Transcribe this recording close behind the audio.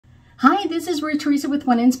Hi, this is Ruth Theresa with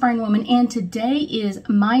One Inspiring Woman, and today is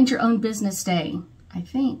Mind Your Own Business Day. I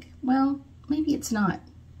think. Well, maybe it's not.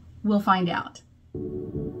 We'll find out.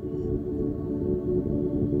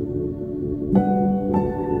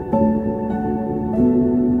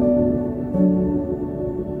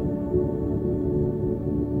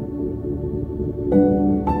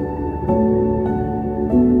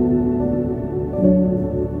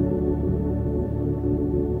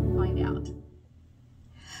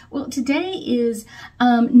 Well, today is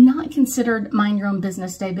not considered Mind Your Own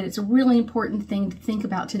Business Day, but it's a really important thing to think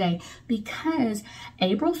about today because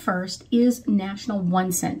April 1st is National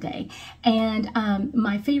 1 Cent Day. And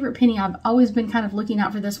my favorite penny, I've always been kind of looking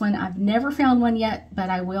out for this one. I've never found one yet, but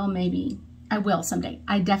I will maybe. I will someday.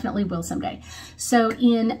 I definitely will someday. So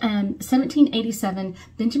in 1787,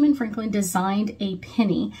 Benjamin Franklin designed a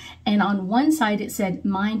penny, and on one side it said,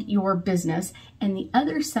 "Mind your business," and the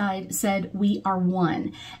other side said, "We are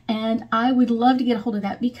one." And I would love to get a hold of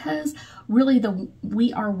that because really the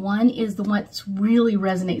 "We are one" is the one that really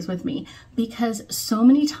resonates with me, because so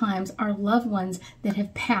many times our loved ones that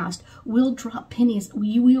have passed will drop pennies.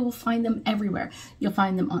 You will find them everywhere. You'll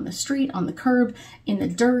find them on the street, on the curb, in the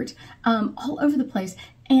dirt, all over the place.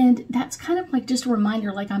 And that's kind of like just a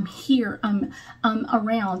reminder, like I'm here, I'm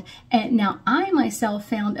around. And now I myself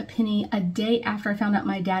found a penny a day after I found out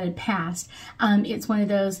my dad had passed. It's one of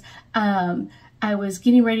those, I was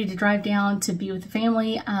getting ready to drive down to be with the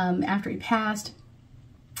family after he passed,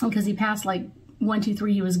 because he passed like 1, 2,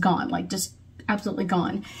 3, he was gone, like just absolutely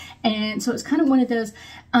gone. And so it's kind of one of those,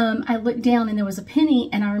 I looked down and there was a penny,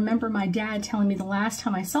 and I remember my dad telling me the last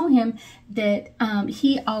time I saw him that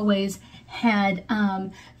he always had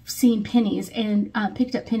seen pennies and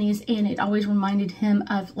picked up pennies, and it always reminded him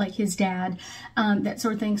of like his dad, that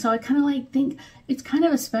sort of thing. So I kind of like think it's kind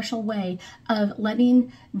of a special way of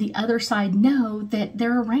letting the other side know that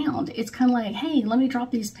they're around. It's kind of like, hey, let me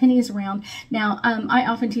drop these pennies around. Now, I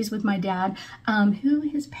often tease with my dad, who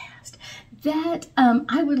has passed, that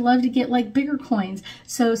I would love to get like bigger coins.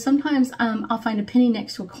 So sometimes I'll find a penny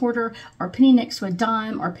next to a quarter, or a penny next to a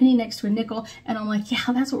dime, or a penny next to a nickel, and I'm like, yeah,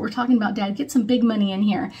 that's what we're talking about, Dad. Get some big money in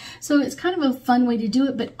here. So it's kind of a fun way to do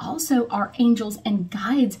it, but also our angels and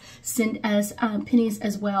guides send us pennies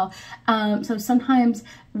as well. So sometimes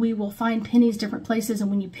we will find pennies different places, and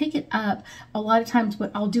when you pick it up, a lot of times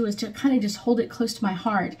what I'll do is to kind of just hold it close to my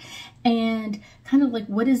heart and kind of like,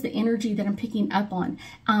 what is the energy that I'm picking up on?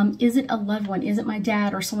 Is it a loved one? Is it my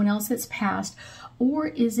dad or someone else that's passed? Or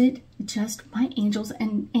is it just my angels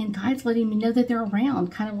and guides letting me know that they're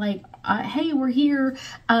around? Kind of like, hey, we're here.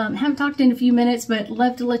 Haven't talked in a few minutes, but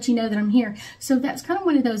love to let you know that I'm here. So that's kind of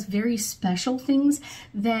one of those very special things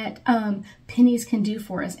that pennies can do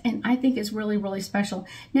for us. And I think it's really, really special.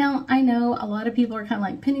 Now, I know a lot of people are kind of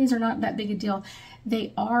like, pennies are not that big a deal.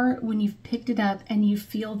 They are when you've picked it up and you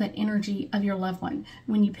feel that energy of your loved one.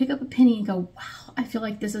 When you pick up a penny and go, wow, I feel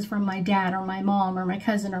like this is from my dad or my mom or my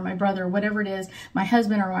cousin or my brother or whatever it is, my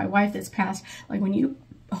husband or my wife that's passed. Like when you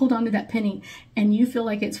hold on to that penny and you feel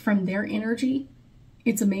like it's from their energy,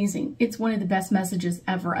 it's amazing. It's one of the best messages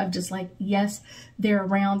ever of just like, yes, they're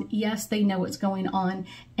around. Yes, they know what's going on.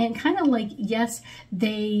 And kind of like, yes,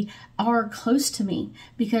 they are close to me,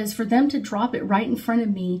 because for them to drop it right in front of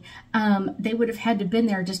me, they would have had to been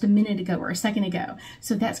there just a minute ago or a second ago.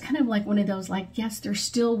 So that's kind of like one of those like, yes, they're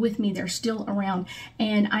still with me. They're still around.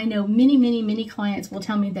 And I know many, many, many clients will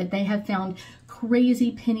tell me that they have found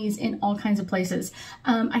crazy pennies in all kinds of places.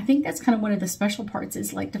 I think that's kind of one of the special parts,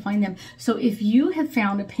 is like to find them. So if you have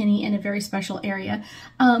found a penny in a very special area,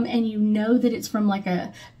 and you know that it's from like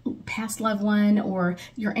a past loved one or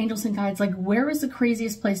your angels and guides, like where is the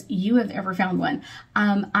craziest place you have ever found one?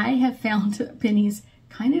 I have found pennies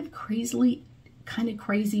kind of crazy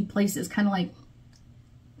places, kind of like,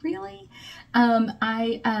 really?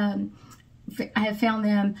 I have found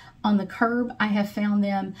them on the curb. I have found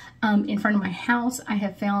them in front of my house. I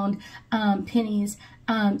have found pennies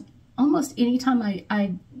almost anytime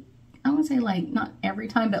I won't say like not every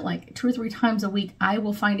time, but like 2 or 3 times a week, I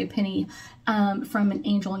will find a penny from an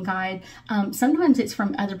angel and guide. Sometimes it's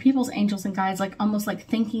from other people's angels and guides, like almost like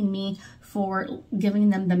thanking me for giving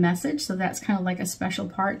them the message. So that's kind of like a special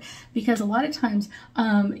part, because a lot of times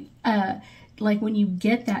like when you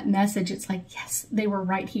get that message, it's like, yes, they were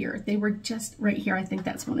right here. They were just right here. I think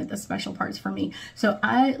that's one of the special parts for me. So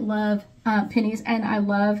I love pennies, and I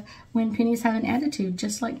love when pennies have an attitude,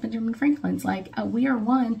 just like Benjamin Franklin's, like, we are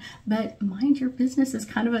one, but mind your business is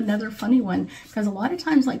kind of another funny one, because a lot of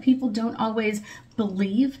times like people don't always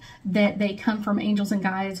believe that they come from angels and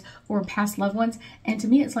guides or past loved ones. And to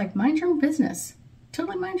me, it's like, mind your own business.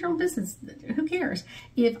 totally mind your own business. Who cares?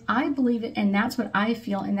 If I believe it and that's what I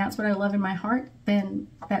feel and that's what I love in my heart, then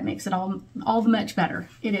that makes it all the much better.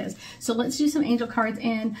 It is. So let's do some angel cards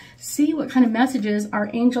and see what kind of messages our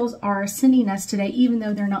angels are sending us today, even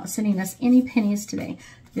though they're not sending us any pennies today.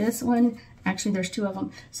 This one, actually there's two of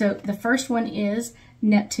them. So the first one is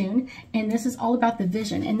Neptune, and this is all about the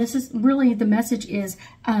vision, and this is really, the message is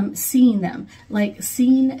seeing them, like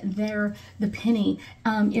seeing the penny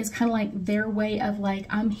is kind of like their way of like,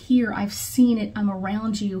 I'm here, I've seen it, I'm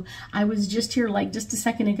around you, I was just here like just a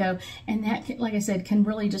second ago. And that, like I said, can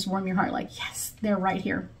really just warm your heart, like, yes, they're right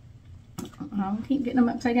here. I'll keep getting them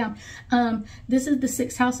upside down. This is the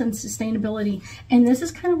 6th house and sustainability, and this is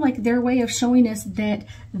kind of like their way of showing us that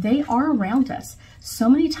they are around us. So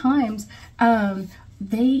many times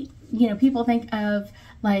people think of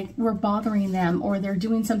like we're bothering them or they're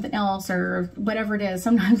doing something else or whatever it is.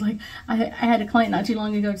 Sometimes, like I had a client not too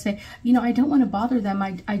long ago to say, I don't want to bother them.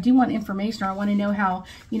 I do want information, or I want to know how,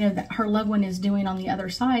 that her loved one is doing on the other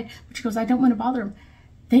side. But she goes, I don't want to bother them.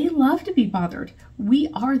 They love to be bothered. We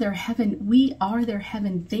are their heaven. We are their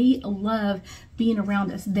heaven. They love being around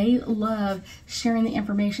us. They love sharing the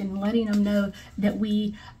information, letting them know that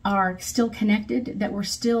we are still connected, that we're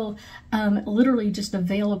still literally just a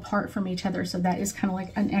veil apart from each other. So that is kind of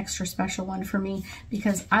like an extra special one for me,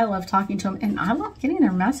 because I love talking to them and I love getting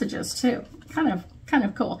their messages too. Kind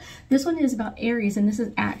of cool. This one is about Aries, and this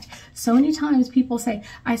is act. So many times people say,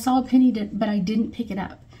 I saw a penny, but I didn't pick it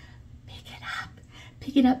up.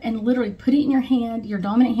 Pick it up and literally put it in your hand, your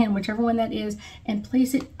dominant hand, whichever one that is, and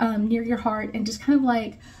place it near your heart, and just kind of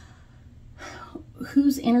like,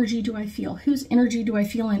 whose energy do I feel? Whose energy do I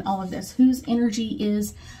feel in all of this? Whose energy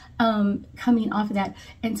is coming off of that?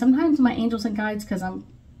 And sometimes my angels and guides, because I'm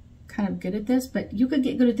kind of good at this, but you could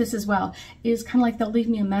get good at this as well, is kind of like they'll leave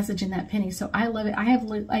me a message in that penny. So I love it. I have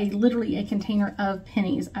literally a container of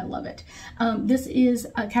pennies. I love it. This is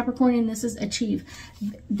a Capricorn, and this is achieve.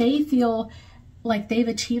 They feel like they've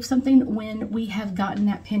achieved something when we have gotten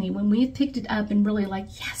that penny, when we've picked it up and really like,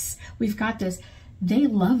 yes, we've got this. They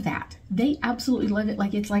love that. They absolutely love it.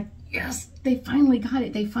 Like, it's like, yes, they finally got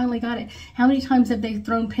it. They finally got it. How many times have they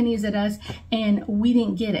thrown pennies at us and we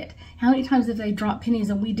didn't get it? How many times have they dropped pennies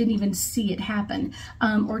and we didn't even see it happen?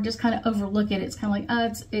 Or just kind of overlook it. It's kind of like,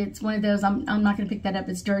 oh, it's one of those, I'm not going to pick that up.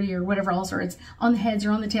 It's dirty or whatever else, or it's on the heads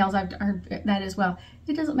or on the tails. I've heard that as well.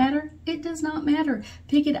 It doesn't matter. It does not matter.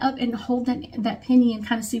 Pick it up and hold that penny and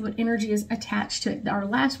kind of see what energy is attached to it. Our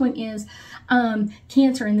last one is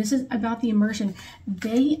Cancer, and this is about the immersion.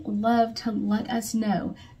 They love to let us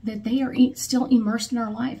know that they are still immersed in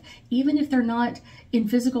our life. Even if they're not in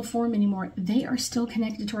physical form anymore, they are still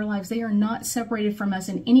connected to our lives. They are not separated from us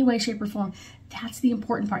in any way, shape, or form. That's the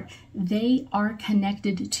important part. They are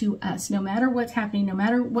connected to us. No matter what's happening, no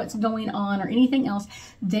matter what's going on or anything else,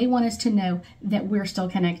 they want us to know that we're still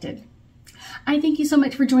connected. I thank you so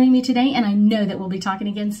much for joining me today, and I know that we'll be talking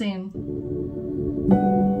again soon.